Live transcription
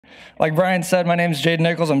Like Brian said, my name is Jade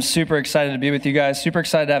Nichols. I'm super excited to be with you guys. Super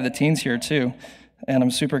excited to have the teens here too. And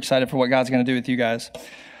I'm super excited for what God's going to do with you guys.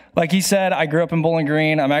 Like he said, I grew up in Bowling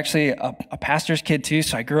Green. I'm actually a pastor's kid too,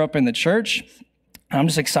 so I grew up in the church. I'm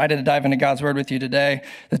just excited to dive into God's word with you today.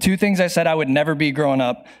 The two things I said I would never be growing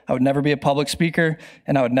up, I would never be a public speaker,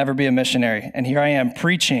 and I would never be a missionary. And here I am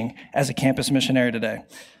preaching as a campus missionary today.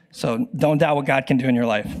 So don't doubt what God can do in your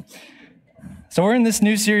life. So we're in this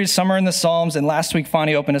new series, Summer in the Psalms, and last week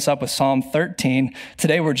Fonnie opened us up with Psalm 13.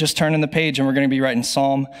 Today we're just turning the page and we're going to be writing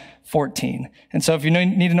Psalm 14. And so if you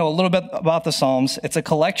need to know a little bit about the Psalms, it's a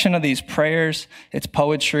collection of these prayers, it's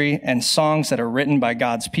poetry, and songs that are written by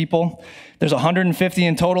God's people. There's 150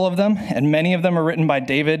 in total of them, and many of them are written by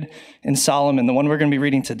David and Solomon. The one we're going to be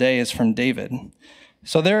reading today is from David.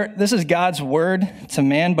 So this is God's word to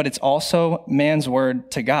man, but it's also man's word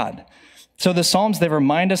to God. So the Psalms, they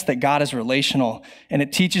remind us that God is relational, and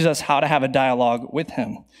it teaches us how to have a dialogue with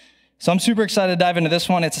him. So I'm super excited to dive into this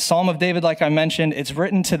one. It's a Psalm of David, like I mentioned. It's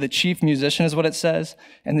written to the chief musician, is what it says.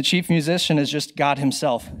 And the chief musician is just God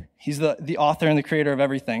himself. He's the author and the creator of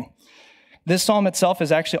everything. This psalm itself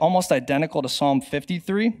is actually almost identical to Psalm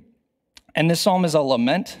 53. And this psalm is a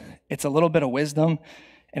lament. It's a little bit of wisdom,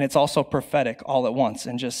 and it's also prophetic all at once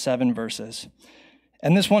in just 7 verses.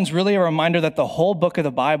 And this one's really a reminder that the whole book of the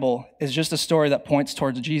Bible is just a story that points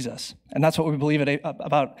towards Jesus. And that's what we believe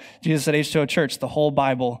about Jesus at H2O Church. The whole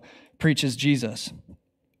Bible preaches Jesus.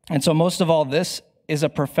 And so most of all, this is a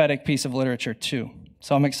prophetic piece of literature too.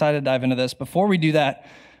 So I'm excited to dive into this. Before we do that,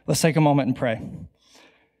 let's take a moment and pray.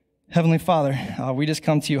 Heavenly Father, we just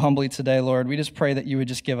come to you humbly today, Lord. We just pray that you would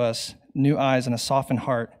just give us new eyes and a softened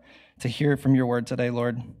heart to hear from your word today,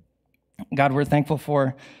 Lord. God, we're thankful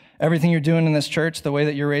for everything you're doing in this church, the way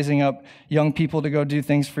that you're raising up young people to go do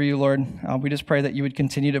things for you, Lord. We just pray that you would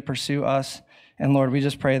continue to pursue us. And Lord, we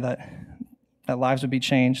just pray that lives would be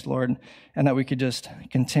changed, Lord, and that we could just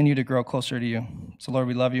continue to grow closer to you. So Lord,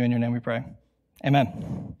 we love you. In your name we pray.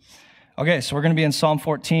 Amen. Okay, so we're going to be in Psalm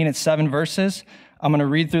 14. It's 7 verses. I'm going to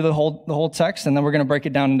read through the whole text, and then we're going to break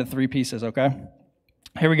it down into 3 pieces, okay?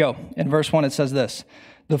 Here we go. In verse 1, it says this: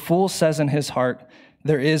 "The fool says in his heart,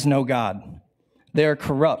 'There is no God.' They are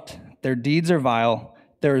corrupt, their deeds are vile,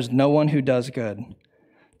 there is no one who does good.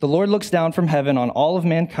 The Lord looks down from heaven on all of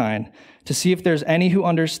mankind to see if there's any who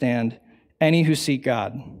understand, any who seek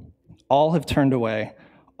God. All have turned away,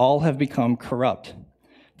 all have become corrupt.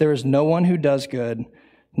 There is no one who does good,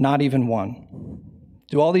 not even one.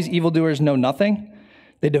 Do all these evildoers know nothing?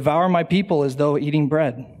 They devour my people as though eating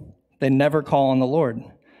bread. They never call on the Lord.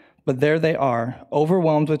 But there they are,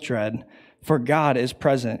 overwhelmed with dread, for God is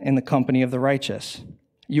present in the company of the righteous.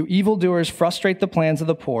 You evildoers frustrate the plans of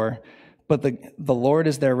the poor, but the Lord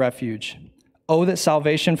is their refuge. Oh, that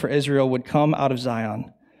salvation for Israel would come out of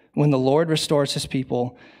Zion. When the Lord restores his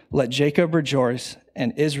people, let Jacob rejoice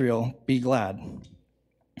and Israel be glad."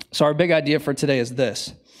 So our big idea for today is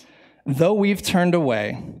this: though we've turned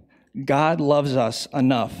away, God loves us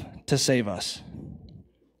enough to save us.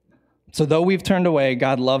 So though we've turned away,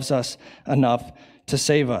 God loves us enough to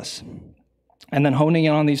save us. And then honing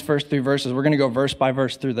in on these first 3 verses, we're going to go verse by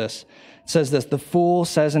verse through this. It says this: "The fool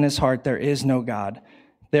says in his heart, 'There is no God.'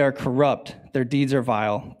 They are corrupt, their deeds are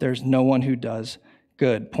vile. There's no one who does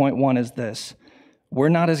good." Point 1 is this: we're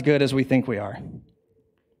not as good as we think we are.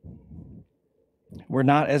 We're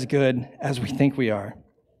not as good as we think we are.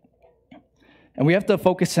 And we have to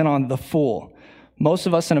focus in on the fool. Most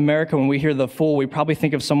of us in America, when we hear the fool, we probably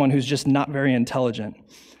think of someone who's just not very intelligent.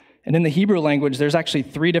 And in the Hebrew language, there's actually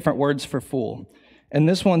 3 different words for fool. And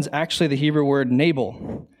this one's actually the Hebrew word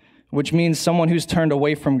nabal, which means someone who's turned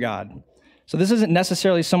away from God. So this isn't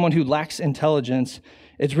necessarily someone who lacks intelligence.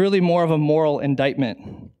 It's really more of a moral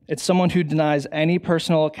indictment. It's someone who denies any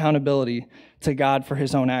personal accountability to God for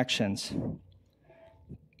his own actions.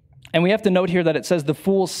 And we have to note here that it says the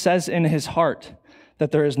fool says in his heart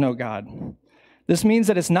that there is no God. This means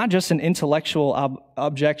that it's not just an intellectual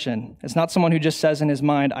objection. It's not someone who just says in his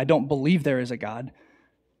mind, "I don't believe there is a God."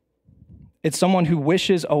 It's someone who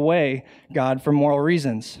wishes away God for moral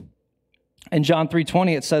reasons. In John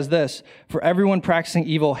 3:20, it says this: "For everyone practicing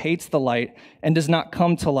evil hates the light and does not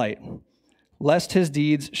come to light, lest his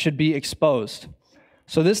deeds should be exposed."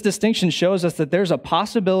 So this distinction shows us that there's a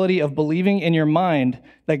possibility of believing in your mind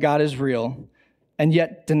that God is real and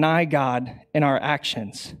yet deny God in our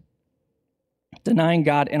actions, denying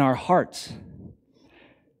God in our hearts.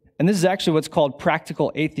 And this is actually what's called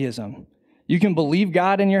practical atheism. You can believe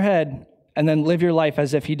God in your head and then live your life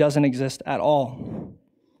as if he doesn't exist at all.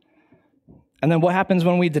 And then what happens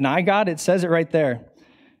when we deny God? It says it right there.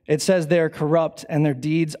 It says they are corrupt and their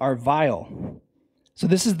deeds are vile. So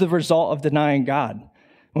this is the result of denying God.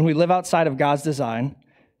 When we live outside of God's design,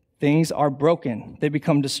 things are broken. They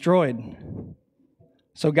become destroyed.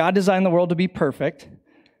 So God designed the world to be perfect,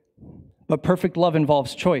 but perfect love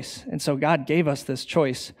involves choice. And so God gave us this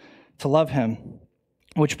choice to love him,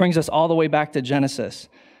 which brings us all the way back to Genesis.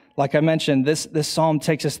 Like I mentioned, this psalm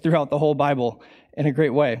takes us throughout the whole Bible in a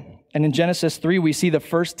great way. And in Genesis 3, we see the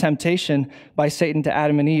first temptation by Satan to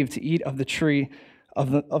Adam and Eve to eat of the tree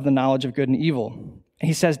of the knowledge of good and evil. And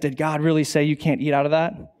he says, did God really say you can't eat out of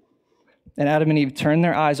that? And Adam and Eve turned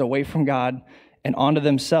their eyes away from God and onto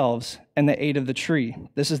themselves, and they ate of the tree.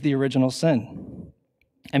 This is the original sin.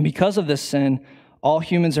 And because of this sin, all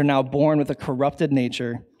humans are now born with a corrupted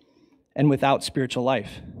nature and without spiritual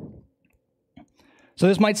life. So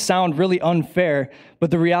this might sound really unfair, but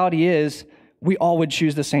the reality is we all would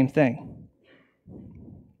choose the same thing.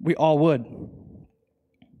 We all would.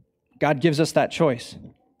 God gives us that choice.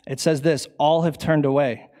 It says this, all have turned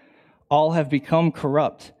away. All have become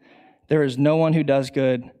corrupt. There is no one who does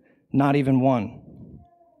good, not even one.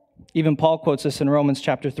 Even Paul quotes this in Romans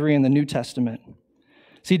chapter 3 in the New Testament.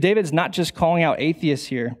 See, David's not just calling out atheists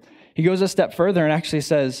here. He goes a step further and actually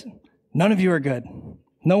says, none of you are good.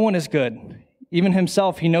 No one is good. Even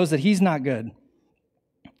himself, he knows that he's not good.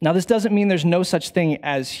 Now, this doesn't mean there's no such thing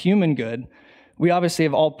as human good. We obviously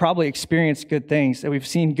have all probably experienced good things, that we've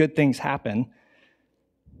seen good things happen.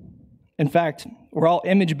 In fact, we're all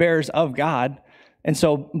image bearers of God. And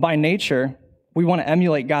so by nature, we want to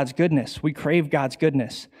emulate God's goodness. We crave God's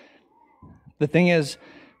goodness. The thing is,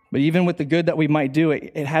 but even with the good that we might do,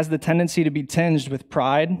 it has the tendency to be tinged with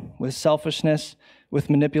pride, with selfishness, with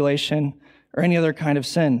manipulation, or any other kind of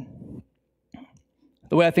sin.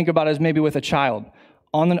 The way I think about it is maybe with a child.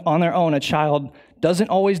 On their own, a child doesn't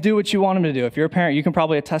always do what you want them to do. If you're a parent, you can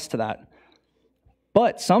probably attest to that.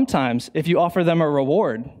 But sometimes, if you offer them a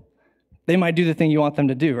reward, they might do the thing you want them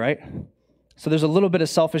to do, right? So there's a little bit of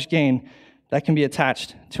selfish gain that can be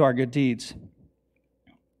attached to our good deeds.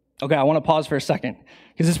 Okay, I want to pause for a second,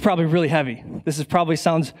 because this is probably really heavy. This probably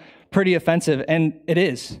sounds pretty offensive, and it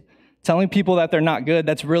is. Telling people that they're not good,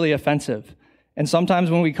 that's really offensive. And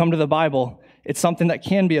sometimes when we come to the Bible, it's something that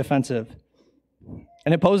can be offensive.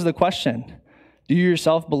 And it poses the question, do you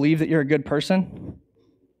yourself believe that you're a good person?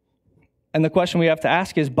 And the question we have to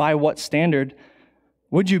ask is, by what standard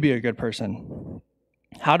would you be a good person?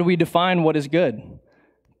 How do we define what is good?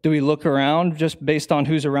 Do we look around just based on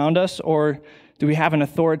who's around us, or do we have an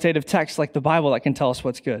authoritative text like the Bible that can tell us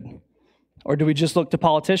what's good? Or do we just look to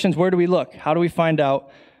politicians? Where do we look? How do we find out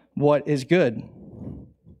what is good?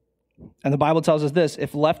 And the Bible tells us this,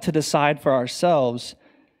 if left to decide for ourselves,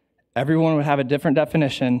 everyone would have a different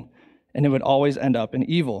definition, and it would always end up in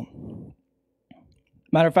evil.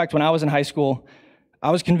 Matter of fact, when I was in high school,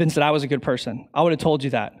 I was convinced that I was a good person. I would have told you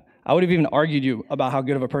that. I would have even argued you about how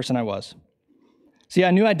good of a person I was. See,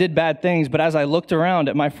 I knew I did bad things, but as I looked around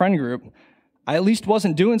at my friend group, I at least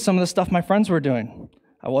wasn't doing some of the stuff my friends were doing.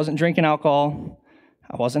 I wasn't drinking alcohol.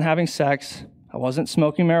 I wasn't having sex. I wasn't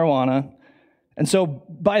smoking marijuana. And so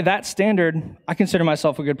by that standard, I consider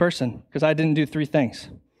myself a good person because I didn't do three things.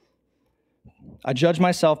 I judge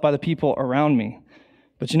myself by the people around me.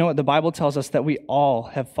 But you know what? The Bible tells us that we all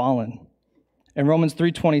have fallen. In Romans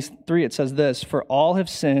 3:23, it says this, for all have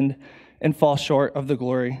sinned and fall short of the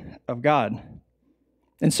glory of God.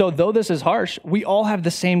 And so though this is harsh, we all have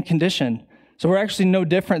the same condition. So we're actually no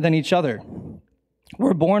different than each other.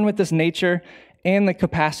 We're born with this nature and the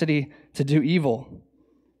capacity to do evil.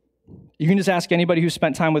 You can just ask anybody who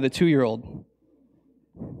spent time with a 2-year-old.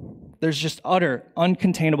 There's just utter,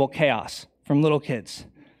 uncontainable chaos from little kids.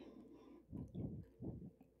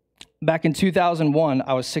 Back in 2001,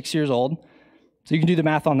 I was 6 years old. So you can do the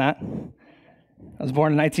math on that. I was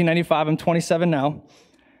born in 1995. I'm 27 now.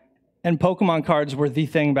 And Pokemon cards were the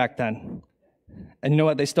thing back then. And you know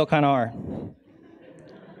what? They still kind of are.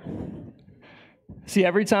 See,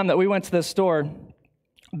 every time that we went to the store,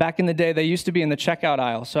 back in the day, they used to be in the checkout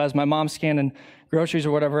aisle. So as my mom's scanning groceries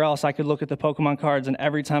or whatever else, I could look at the Pokemon cards, and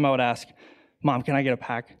every time I would ask, Mom, can I get a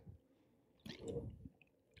pack?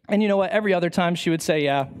 And you know what? Every other time she would say,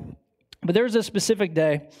 yeah. But there was a specific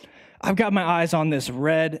day, I've got my eyes on this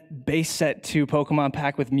red base set 2 Pokemon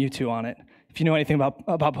pack with Mewtwo on it. If you know anything about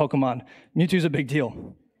Pokemon, Mewtwo's a big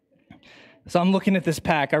deal. So I'm looking at this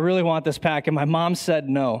pack. I really want this pack, and my mom said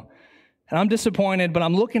no. And I'm disappointed, but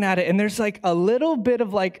I'm looking at it, and there's like a little bit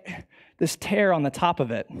of like this tear on the top of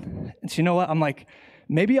it. And so you know what? I'm like,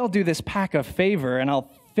 maybe I'll do this pack a favor, and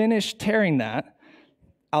I'll finish tearing that.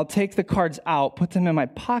 I'll take the cards out, put them in my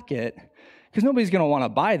pocket, because nobody's going to want to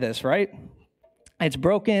buy this, right? It's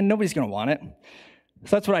broken. Nobody's going to want it.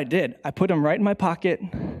 So that's what I did. I put them right in my pocket,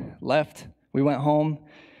 left. We went home.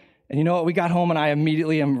 And you know what? We got home and I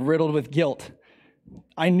immediately am riddled with guilt.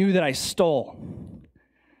 I knew that I stole.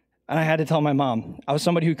 And I had to tell my mom. I was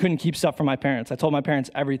somebody who couldn't keep stuff from my parents. I told my parents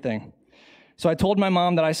everything. So I told my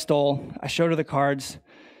mom that I stole. I showed her the cards.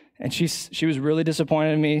 And she was really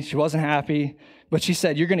disappointed in me. She wasn't happy. But she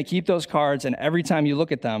said, you're going to keep those cards, and every time you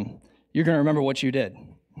look at them, you're going to remember what you did.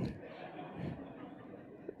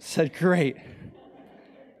 Said, great.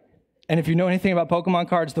 And if you know anything about Pokemon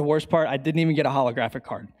cards, the worst part, I didn't even get a holographic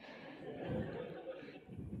card.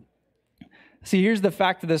 See, here's the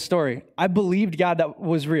fact of this story. I believed God that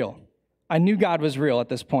was real. I knew God was real at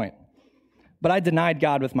this point. But I denied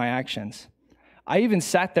God with my actions. I even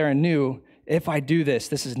sat there and knew, if I do this,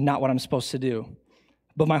 this is not what I'm supposed to do.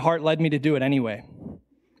 But my heart led me to do it anyway.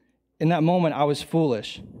 In that moment, I was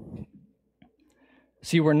foolish.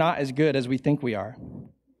 See, we're not as good as we think we are.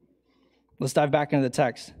 Let's dive back into the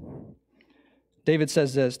text. David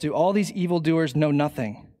says this, do all these evildoers know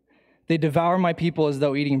nothing? They devour my people as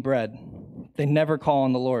though eating bread. They never call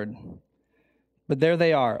on the Lord. But there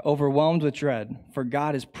they are, overwhelmed with dread, for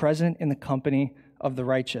God is present in the company of the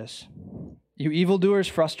righteous. You evildoers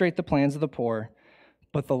frustrate the plans of the poor,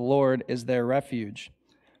 but the Lord is their refuge.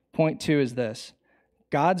 Point 2 is this.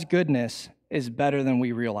 God's goodness is better than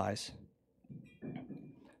we realize.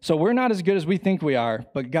 So we're not as good as we think we are,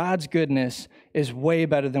 but God's goodness is way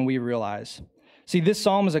better than we realize. See, this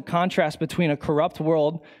psalm is a contrast between a corrupt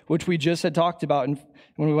world, which we just had talked about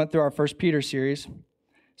when we went through our 1 Peter series.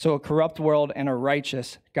 So a corrupt world and a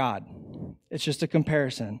righteous God. It's just a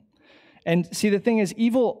comparison. And see, the thing is,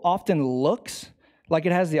 evil often looks like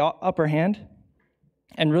it has the upper hand.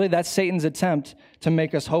 And really, that's Satan's attempt to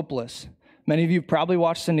make us hopeless. Many of you probably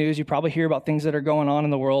watch the news. You probably hear about things that are going on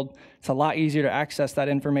in the world. It's a lot easier to access that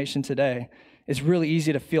information today. It's really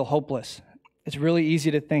easy to feel hopeless. It's really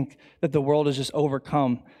easy to think that the world is just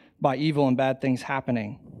overcome by evil and bad things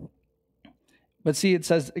happening. But see,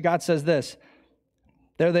 God says this,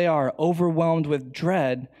 there they are, overwhelmed with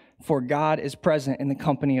dread, for God is present in the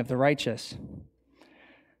company of the righteous.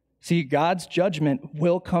 See, God's judgment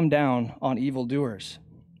will come down on evildoers.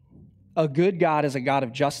 A good God is a God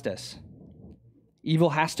of justice.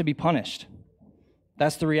 Evil has to be punished.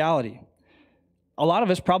 That's the reality. A lot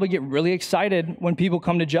of us probably get really excited when people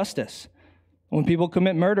come to justice. When people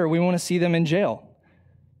commit murder, we want to see them in jail.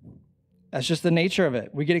 That's just the nature of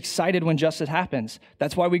it. We get excited when justice happens.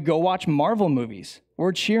 That's why we go watch Marvel movies.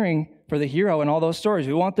 We're cheering for the hero in all those stories.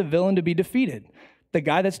 We want the villain to be defeated. The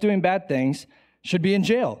guy that's doing bad things should be in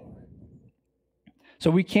jail. So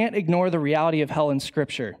we can't ignore the reality of hell in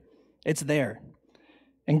Scripture. It's there.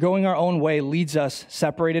 And going our own way leads us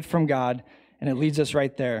separated from God, and it leads us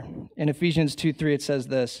right there. In Ephesians 2:3, it says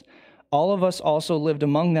this, all of us also lived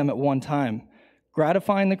among them at one time,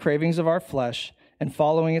 gratifying the cravings of our flesh and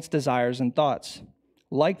following its desires and thoughts.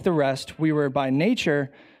 Like the rest, we were by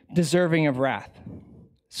nature deserving of wrath.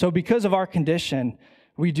 So because of our condition,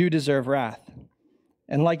 we do deserve wrath.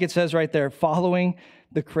 And like it says right there, following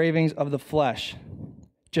the cravings of the flesh,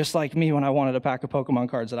 just like me when I wanted a pack of Pokemon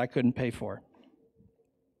cards that I couldn't pay for.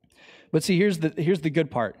 But see, here's the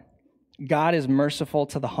good part. God is merciful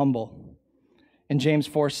to the humble. In James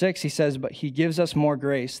 4:6, he says, but he gives us more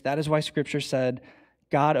grace. That is why Scripture said,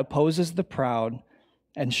 God opposes the proud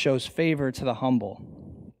and shows favor to the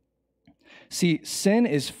humble. See, sin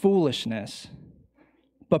is foolishness,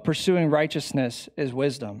 but pursuing righteousness is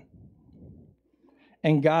wisdom.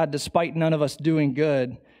 And God, despite none of us doing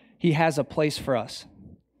good, he has a place for us.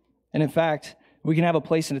 And in fact, we can have a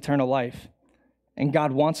place in eternal life. And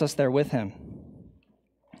God wants us there with him.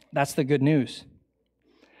 That's the good news.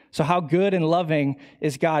 So how good and loving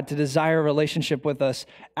is God to desire a relationship with us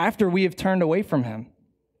after we have turned away from him?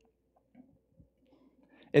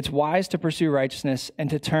 It's wise to pursue righteousness and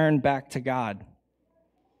to turn back to God.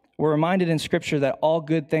 We're reminded in Scripture that all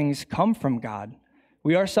good things come from God.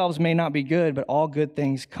 We ourselves may not be good, but all good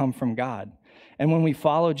things come from God. And when we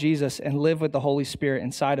follow Jesus and live with the Holy Spirit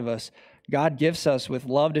inside of us, God gives us with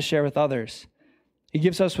love to share with others. He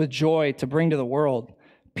gives us with joy to bring to the world,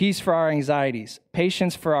 peace for our anxieties,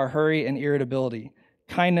 patience for our hurry and irritability,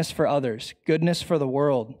 kindness for others, goodness for the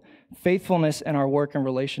world, faithfulness in our work and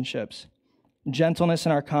relationships, gentleness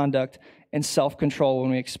in our conduct, and self-control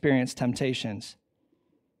when we experience temptations.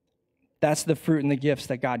 That's the fruit and the gifts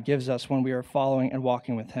that God gives us when we are following and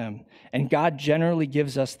walking with him. And God generally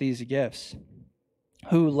gives us these gifts.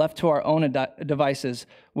 Who, left to our own devices,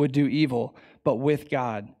 would do evil, but with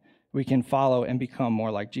God, we can follow and become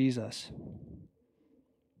more like Jesus.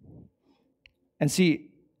 And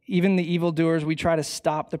see, even the evildoers, we try to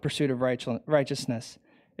stop the pursuit of righteousness.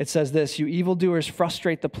 It says this, you evildoers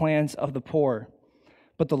frustrate the plans of the poor,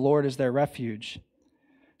 but the Lord is their refuge.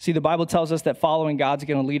 See, the Bible tells us that following God's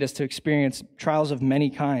going to lead us to experience trials of many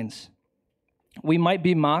kinds. We might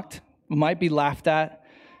be mocked, might be laughed at,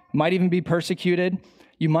 might even be persecuted.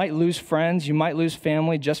 You might lose friends, you might lose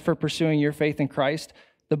family just for pursuing your faith in Christ.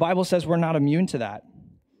 The Bible says we're not immune to that.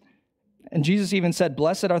 And Jesus even said,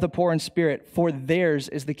 "Blessed are the poor in spirit, for theirs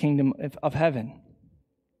is the kingdom of heaven."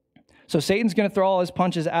 So Satan's going to throw all his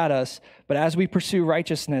punches at us, but as we pursue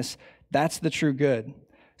righteousness, that's the true good.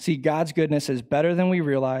 See, God's goodness is better than we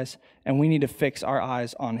realize, and we need to fix our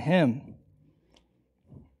eyes on him.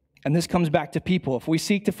 And this comes back to people. If we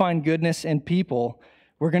seek to find goodness in people,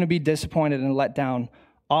 we're going to be disappointed and let down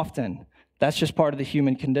often. That's just part of the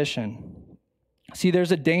human condition. See,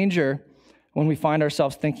 there's a danger when we find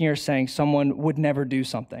ourselves thinking or saying someone would never do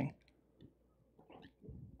something.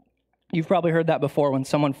 You've probably heard that before when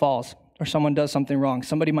someone falls or someone does something wrong.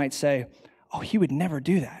 Somebody might say, "Oh, he would never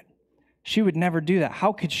do that. She would never do that.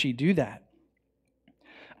 How could she do that?"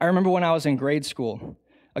 I remember when I was in grade school.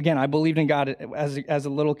 Again, I believed in God as a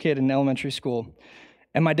little kid in elementary school.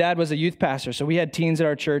 And my dad was a youth pastor, so we had teens at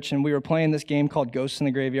our church, and we were playing this game called Ghosts in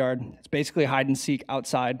the Graveyard. It's basically hide and seek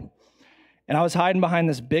outside. And I was hiding behind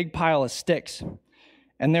this big pile of sticks.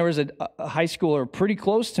 And there was a high schooler pretty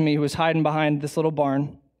close to me who was hiding behind this little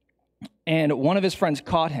barn. And one of his friends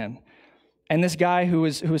caught him. And this guy who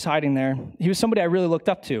was hiding there, he was somebody I really looked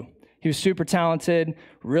up to. He was super talented,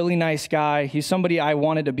 really nice guy. He's somebody I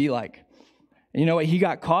wanted to be like. And you know what? He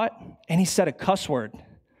got caught, and he said a cuss word.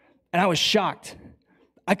 And I was shocked.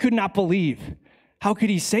 I could not believe. How could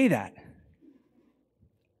he say that?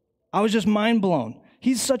 I was just mind blown.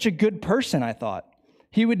 He's such a good person, I thought.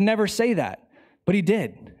 He would never say that, but he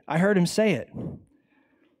did. I heard him say it.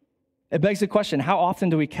 It begs the question, how often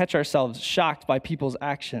do we catch ourselves shocked by people's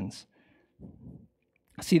actions?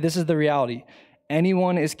 See, this is the reality.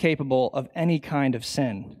 Anyone is capable of any kind of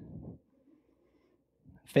sin.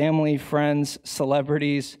 Family, friends,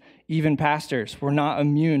 celebrities, even pastors, we're not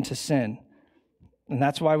immune to sin. And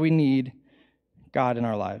that's why we need God in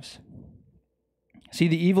our lives. See,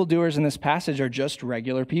 the evildoers in this passage are just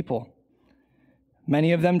regular people.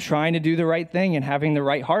 Many of them trying to do the right thing and having the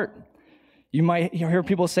right heart. You might hear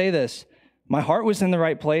people say this, "My heart was in the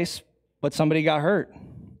right place, but somebody got hurt."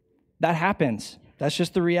 That happens. That's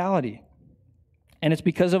just the reality. And it's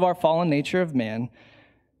because of our fallen nature of man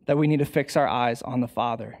that we need to fix our eyes on the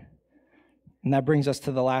Father. And that brings us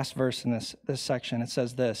to the last verse in this section. It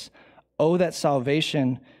says this, "Oh, that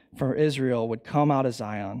salvation for Israel would come out of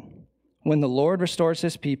Zion. When the Lord restores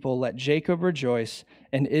his people, let Jacob rejoice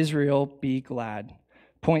and Israel be glad."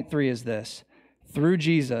 Point 3 is this: through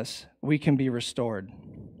Jesus, we can be restored.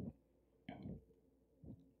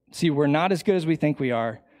 See, we're not as good as we think we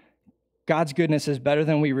are. God's goodness is better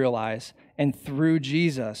than we realize, and through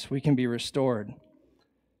Jesus, we can be restored.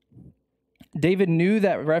 David knew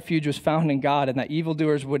that refuge was found in God and that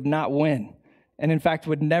evildoers would not win, and in fact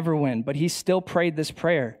would never win, but he still prayed this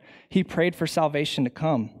prayer. He prayed for salvation to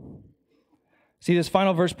come. See, this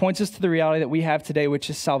final verse points us to the reality that we have today, which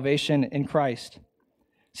is salvation in Christ.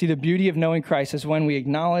 See, the beauty of knowing Christ is when we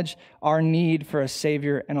acknowledge our need for a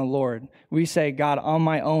Savior and a Lord. We say, "God, on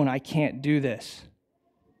my own, I can't do this.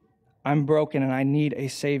 I'm broken and I need a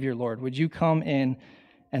Savior, Lord. Would you come in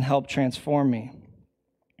and help transform me?"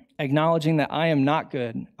 Acknowledging that I am not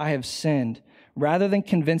good, I have sinned, rather than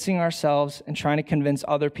convincing ourselves and trying to convince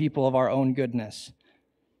other people of our own goodness.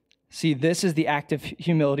 See, this is the act of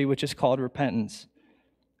humility, which is called repentance.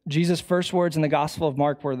 Jesus' first words in the Gospel of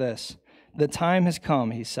Mark were this: "The time has come,"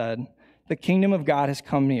 he said. "The kingdom of God has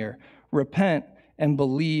come near. Repent and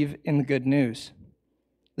believe in the good news."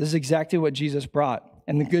 This is exactly what Jesus brought.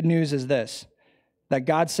 And the good news is this: that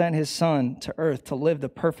God sent his Son to earth to live the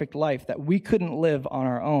perfect life that we couldn't live on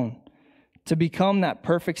our own, to become that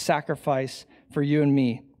perfect sacrifice for you and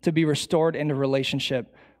me, to be restored into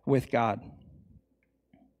relationship with God.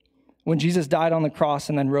 When Jesus died on the cross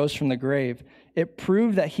and then rose from the grave, it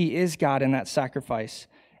proved that he is God in that sacrifice,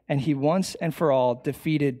 and he once and for all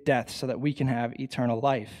defeated death so that we can have eternal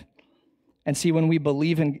life. And see, when we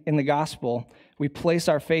believe in the gospel, we place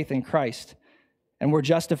our faith in Christ, and we're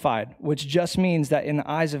justified, which just means that in the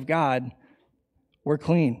eyes of God, we're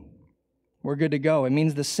clean. We're good to go. It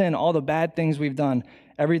means the sin, all the bad things we've done,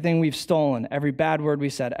 everything we've stolen, every bad word we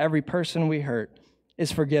said, every person we hurt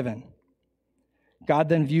is forgiven. God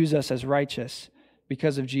then views us as righteous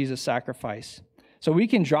because of Jesus' sacrifice. So we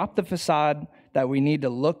can drop the facade that we need to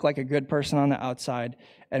look like a good person on the outside,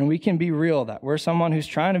 and we can be real that we're someone who's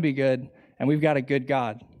trying to be good, and we've got a good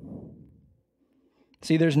God.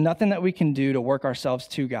 See, there's nothing that we can do to work ourselves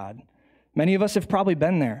to God. Many of us have probably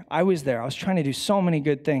been there. I was there. I was trying to do so many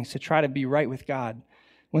good things to try to be right with God,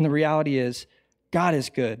 when the reality is God is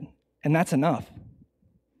good, and that's enough.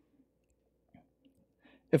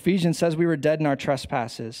 Ephesians says we were dead in our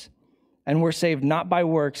trespasses, and we're saved not by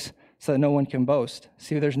works so that no one can boast.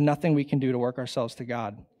 See, there's nothing we can do to work ourselves to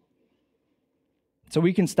God. So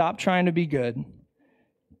we can stop trying to be good.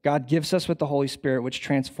 God gives us with the Holy Spirit, which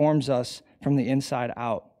transforms us from the inside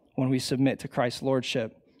out when we submit to Christ's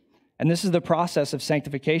lordship. And this is the process of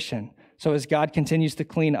sanctification. So as God continues to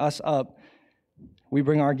clean us up, we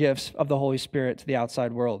bring our gifts of the Holy Spirit to the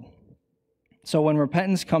outside world. So when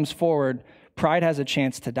repentance comes forward, pride has a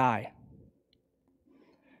chance to die.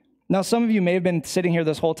 Now, some of you may have been sitting here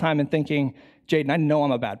this whole time and thinking, Jaden, I know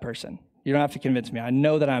I'm a bad person. You don't have to convince me. I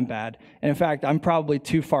know that I'm bad. And in fact, I'm probably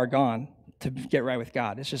too far gone to get right with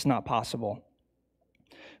God. It's just not possible.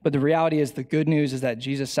 But the reality is, the good news is that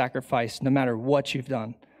Jesus sacrificed no matter what you've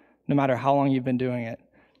done, no matter how long you've been doing it.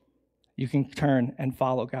 You can turn and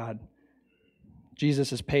follow God.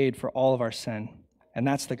 Jesus has paid for all of our sin, and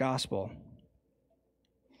that's the gospel.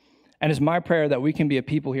 And it's my prayer that we can be a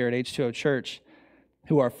people here at H2O Church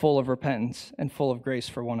who are full of repentance and full of grace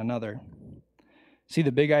for one another. See,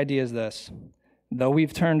 the big idea is this: though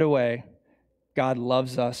we've turned away, God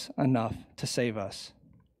loves us enough to save us.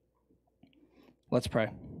 Let's pray.